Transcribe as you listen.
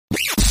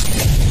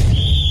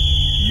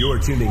You're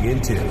tuning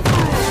into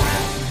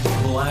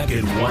Black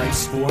and White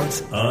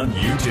Sports on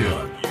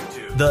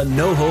YouTube. The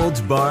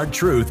no-holds-barred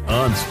truth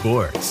on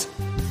sports.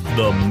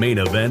 The main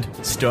event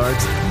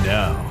starts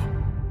now.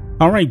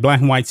 All right, Black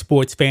and White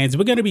sports fans,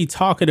 we're going to be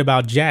talking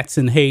about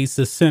Jaxson Hayes,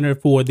 the center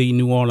for the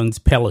New Orleans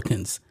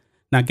Pelicans.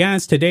 Now,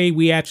 guys, today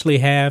we actually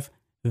have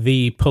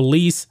the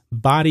police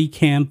body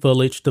cam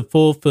footage, the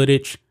full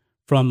footage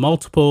from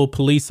multiple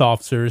police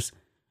officers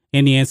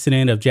in the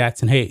incident of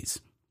Jaxson Hayes.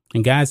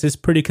 And guys, it's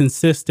pretty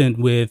consistent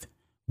with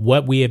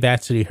what we have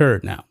actually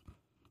heard now.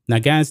 Now,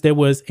 guys, there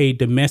was a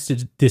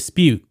domestic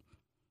dispute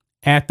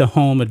at the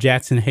home of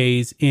Jaxson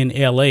Hayes in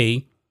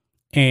LA.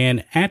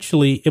 And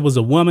actually, it was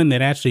a woman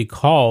that actually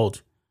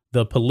called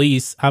the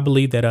police. I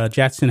believe that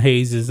Jaxson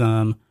Hayes'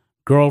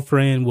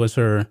 girlfriend was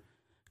her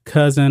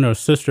cousin or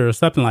sister or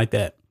something like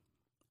that.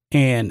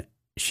 And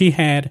she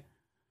had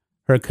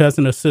her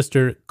cousin or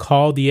sister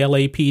call the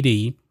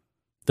LAPD.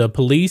 The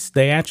police,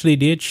 they actually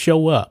did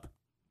show up.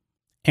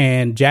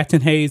 And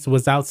Jaxson Hayes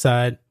was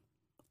outside.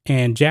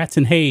 And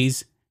Jaxson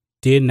Hayes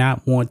did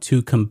not want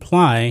to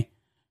comply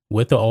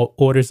with the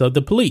orders of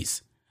the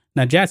police.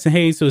 Now, Jaxson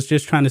Hayes was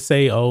just trying to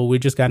say, oh, we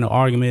just got in an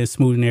argument,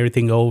 smoothing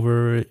everything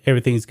over,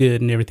 everything's good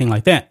and everything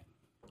like that.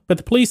 But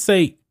the police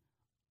say,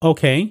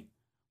 okay,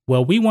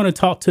 well, we want to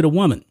talk to the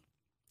woman.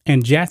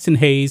 And Jaxson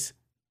Hayes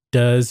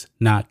does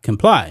not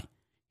comply.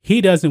 He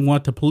doesn't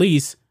want the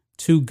police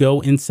to go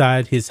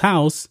inside his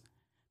house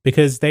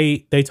because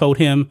they told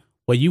him,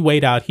 well, you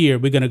wait out here.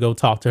 We're going to go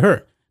talk to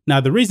her. Now,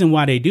 the reason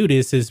why they do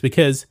this is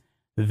because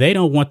they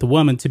don't want the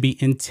woman to be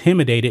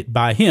intimidated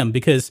by him,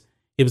 because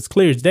it was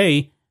clear as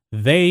day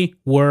they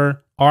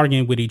were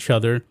arguing with each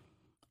other.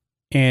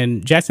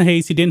 And Jaxson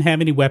Hayes, he didn't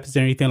have any weapons or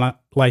anything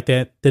like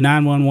that. The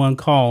 911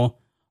 call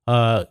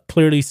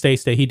clearly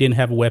states that he didn't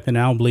have a weapon.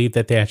 I don't believe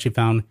that they actually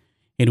found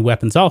any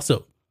weapons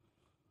also.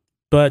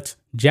 But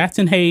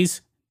Jaxson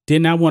Hayes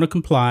did not want to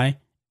comply.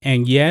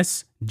 And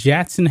yes,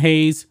 Jaxson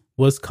Hayes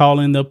was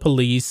calling the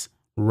police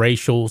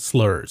racial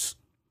slurs.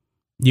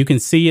 You can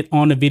see it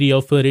on the video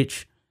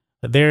footage.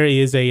 There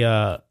is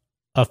a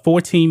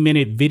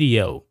 14-minute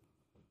video.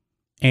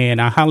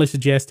 And I highly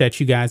suggest that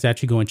you guys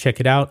actually go and check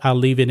it out. I'll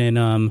leave it in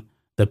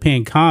the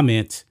pinned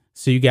comment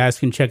so you guys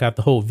can check out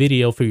the whole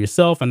video for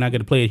yourself. I'm not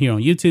going to play it here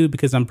on YouTube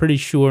because I'm pretty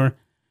sure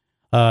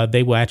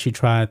they will actually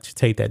try to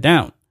take that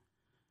down.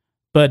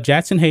 But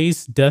Jaxson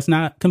Hayes does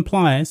not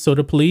comply. So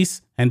the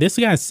police, and this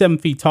guy is 7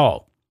 feet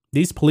tall.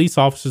 These police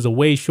officers are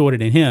way shorter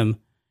than him,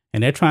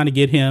 and they're trying to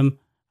get him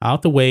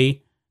out the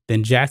way.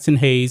 Then Jaxson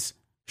Hayes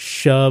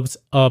shoves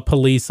a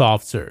police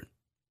officer.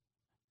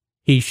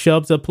 He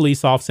shoves a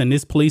police officer, and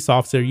this police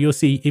officer, you'll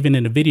see even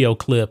in the video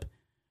clip,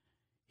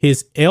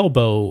 his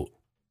elbow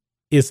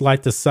is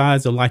like the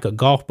size of like a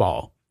golf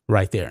ball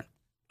right there.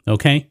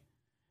 Okay.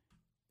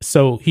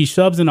 So he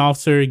shoves an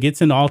officer, gets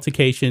in an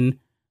altercation.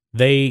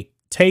 They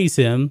tase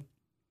him.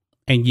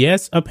 And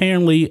yes,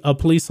 apparently a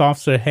police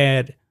officer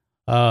had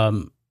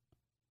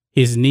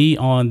his knee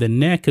on the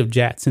neck of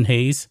Jaxson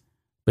Hayes,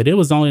 but it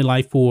was only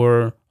like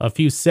for a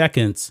few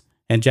seconds.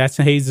 And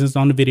Jaxson Hayes is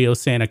on the video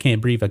saying, I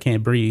can't breathe. I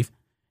can't breathe.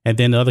 And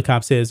then the other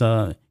cop says,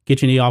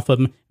 get your knee off of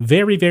him.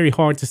 Very, very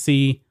hard to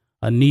see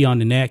a knee on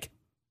the neck.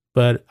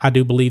 But I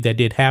do believe that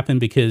did happen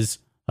because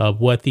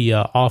of what the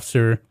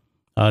officer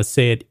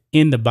said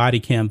in the body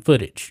cam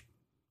footage.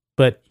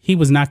 But he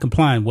was not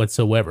complying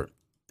whatsoever.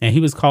 And he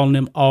was calling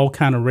them all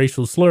kind of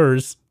racial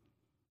slurs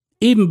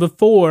even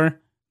before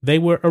they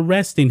were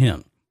arresting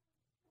him.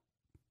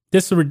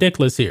 This is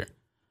ridiculous here.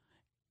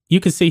 You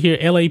can see here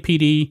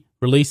LAPD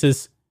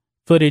releases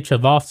footage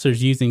of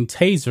officers using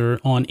taser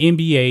on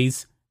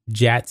NBA's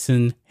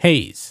Jaxson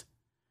Hayes.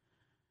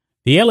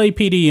 The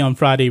LAPD on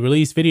Friday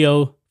released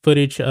video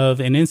footage of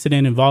an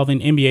incident involving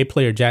NBA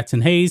player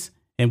Jaxson Hayes,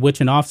 in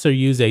which an officer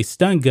used a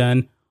stun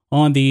gun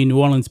on the New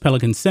Orleans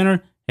Pelicans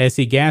center as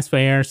he gasped for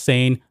air,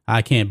 saying,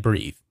 I can't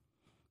breathe.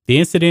 The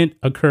incident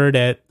occurred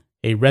at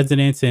a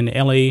residence in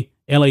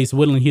LA's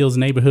Woodland Hills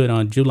neighborhood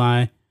on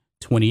July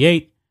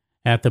 28,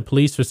 after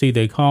police received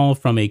a call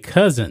from a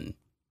cousin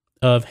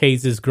of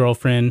Hayes'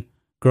 girlfriend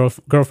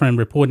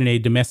reporting a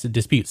domestic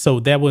dispute. So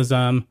that was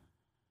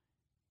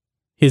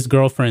his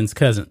girlfriend's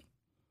cousin.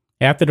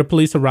 After the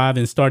police arrived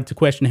and started to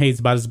question Hayes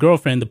about his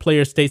girlfriend, the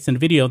player states in the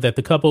video that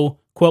the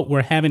couple, quote,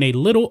 were having a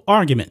little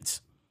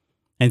argument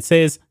and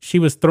says she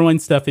was throwing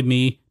stuff at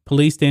me.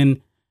 Police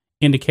then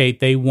indicate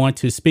they want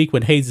to speak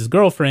with Hayes'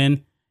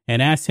 girlfriend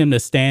and ask him to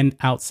stand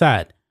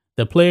outside.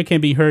 The player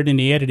can be heard in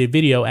the edited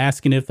video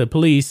asking if the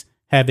police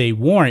have a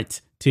warrant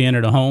to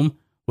enter the home,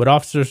 with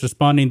officers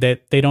responding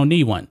that they don't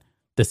need one.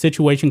 The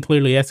situation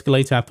clearly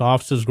escalates after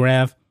officers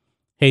grab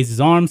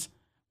Hayes' arms,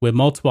 with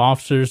multiple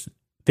officers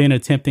then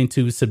attempting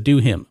to subdue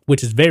him,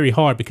 which is very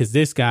hard because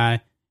this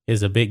guy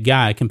is a big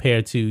guy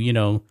compared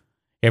to,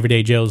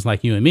 everyday Joes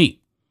like you and me.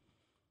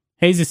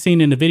 Hayes is seen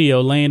in the video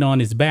laying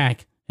on his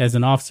back as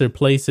an officer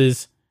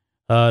places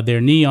their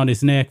knee on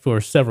his neck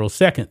for several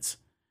seconds.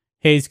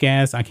 Hayes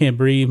gasps, I can't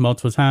breathe,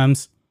 multiple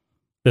times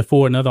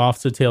before another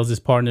officer tells his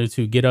partner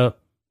to get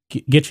up,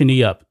 get your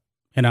knee up.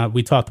 And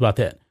we talked about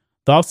that.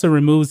 The officer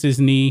removes his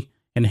knee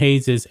and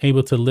Hayes is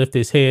able to lift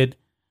his head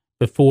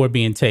before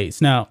being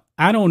tased. Now,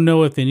 I don't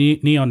know if the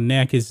knee on the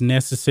neck is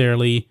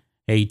necessarily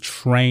a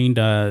trained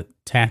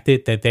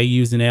tactic that they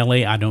use in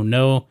LA. I don't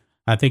know.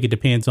 I think it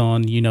depends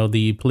on,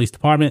 the police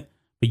department.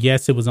 But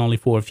yes, it was only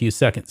for a few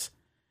seconds.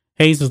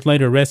 Hayes was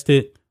later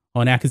arrested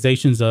on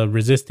accusations of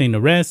resisting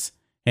arrest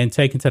and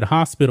taken to the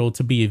hospital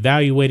to be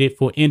evaluated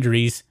for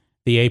injuries,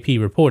 the AP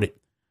reported.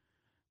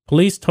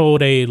 Police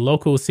told a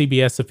local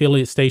CBS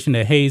affiliate station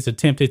that Hayes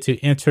attempted to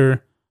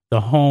enter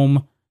the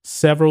home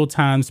several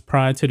times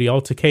prior to the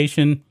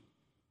altercation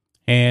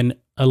and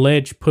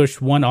alleged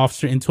pushed one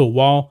officer into a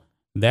wall.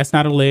 That's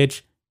not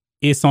alleged.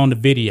 It's on the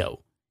video.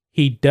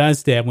 He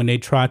does that when they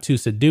try to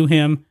subdue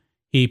him.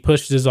 He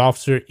pushes his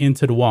officer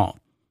into the wall.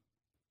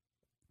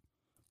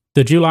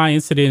 The July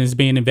incident is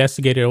being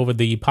investigated over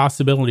the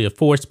possibility of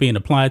force being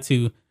applied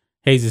to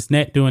Hayes'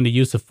 neck during the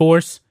use of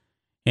force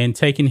and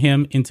taking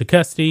him into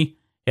custody.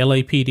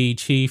 LAPD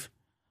Chief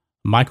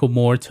Michael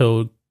Moore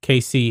told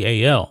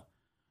KCAL,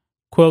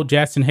 quote,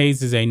 Jackson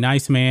Hayes is a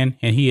nice man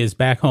and he is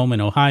back home in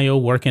Ohio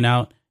working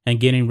out and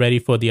getting ready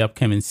for the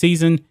upcoming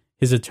season.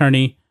 His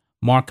attorney,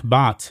 Mark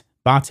Bate,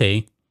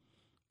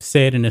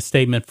 said in a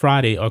statement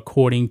Friday,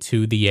 according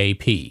to the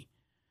AP.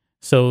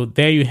 So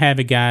there you have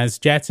it, guys.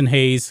 Jackson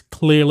Hayes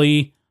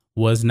clearly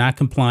was not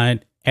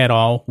compliant at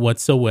all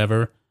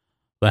whatsoever.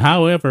 But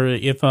however,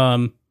 if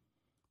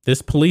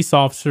this police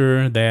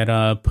officer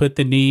that put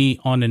the knee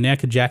on the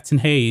neck of Jackson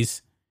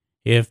Hayes,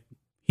 if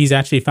he's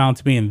actually found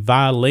to be in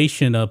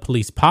violation of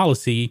police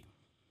policy,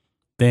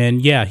 then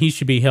yeah, he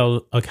should be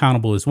held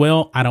accountable as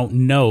well. I don't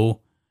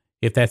know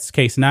if that's the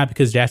case or not,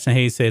 because Jackson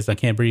Hayes says, I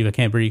can't breathe,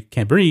 can't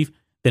breathe.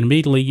 Then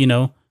immediately,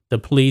 the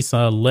police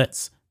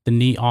lets the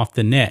knee off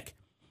the neck.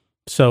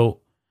 So,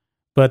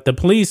 but the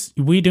police,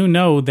 we do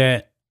know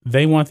that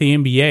they want the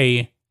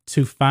NBA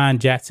to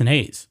find Jackson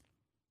Hayes.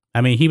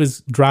 I mean, he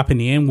was dropping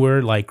the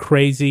N-word like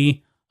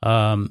crazy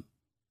in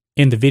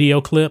the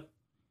video clip.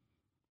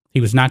 He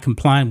was not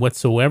compliant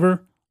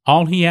whatsoever.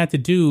 All he had to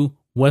do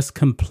was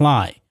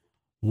comply.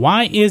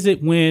 Why is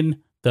it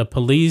when the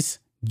police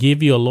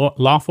give you a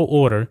lawful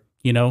order,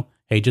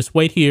 hey, just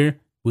wait here.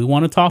 We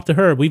want to talk to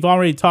her. We've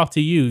already talked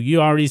to you.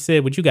 You already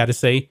said what you got to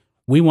say.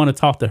 We want to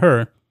talk to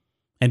her.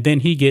 And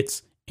then he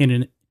gets to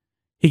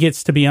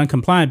be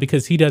uncompliant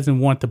because he doesn't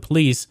want the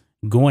police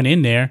going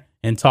in there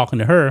and talking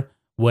to her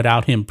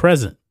without him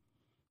present.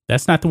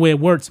 That's not the way it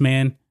works,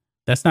 man.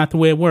 That's not the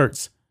way it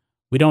works.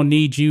 We don't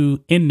need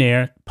you in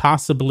there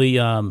possibly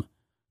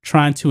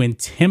trying to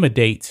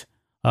intimidate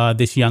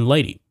this young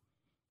lady,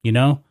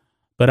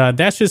 But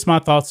that's just my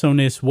thoughts on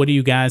this. What do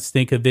you guys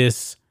think of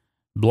this?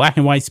 Black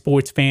and white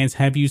sports fans,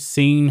 have you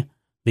seen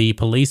the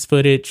police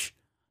footage,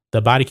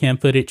 the body cam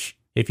footage?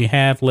 If you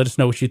have, let us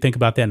know what you think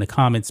about that in the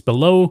comments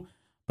below.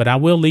 But I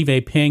will leave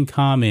a pinned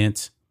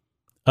comment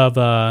of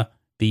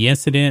the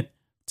incident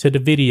to the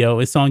video.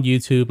 It's on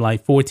YouTube,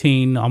 like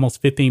 14,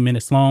 almost 15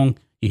 minutes long.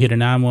 You hear a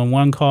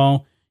 911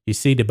 call. You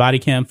see the body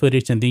cam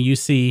footage, and then you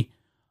see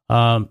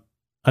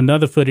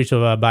another footage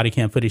of body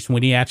cam footage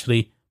when he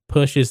actually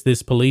pushes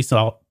this police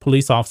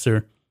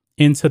officer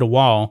into the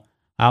wall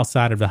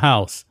outside of the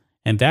house.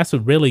 And that's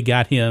what really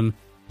got him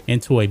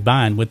into a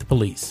bind with the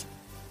police.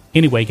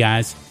 Anyway,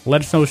 guys,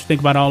 let us know what you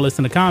think about all this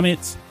in the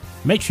comments.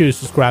 Make sure you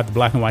subscribe to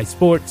Black and White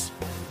Sports,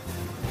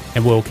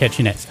 and we'll catch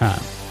you next time.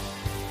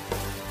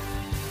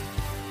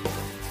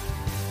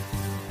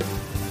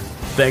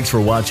 Thanks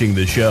for watching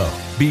the show.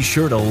 Be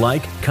sure to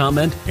like,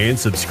 comment, and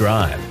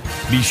subscribe.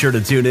 Be sure to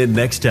tune in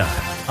next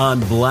time on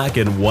Black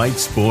and White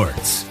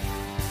Sports.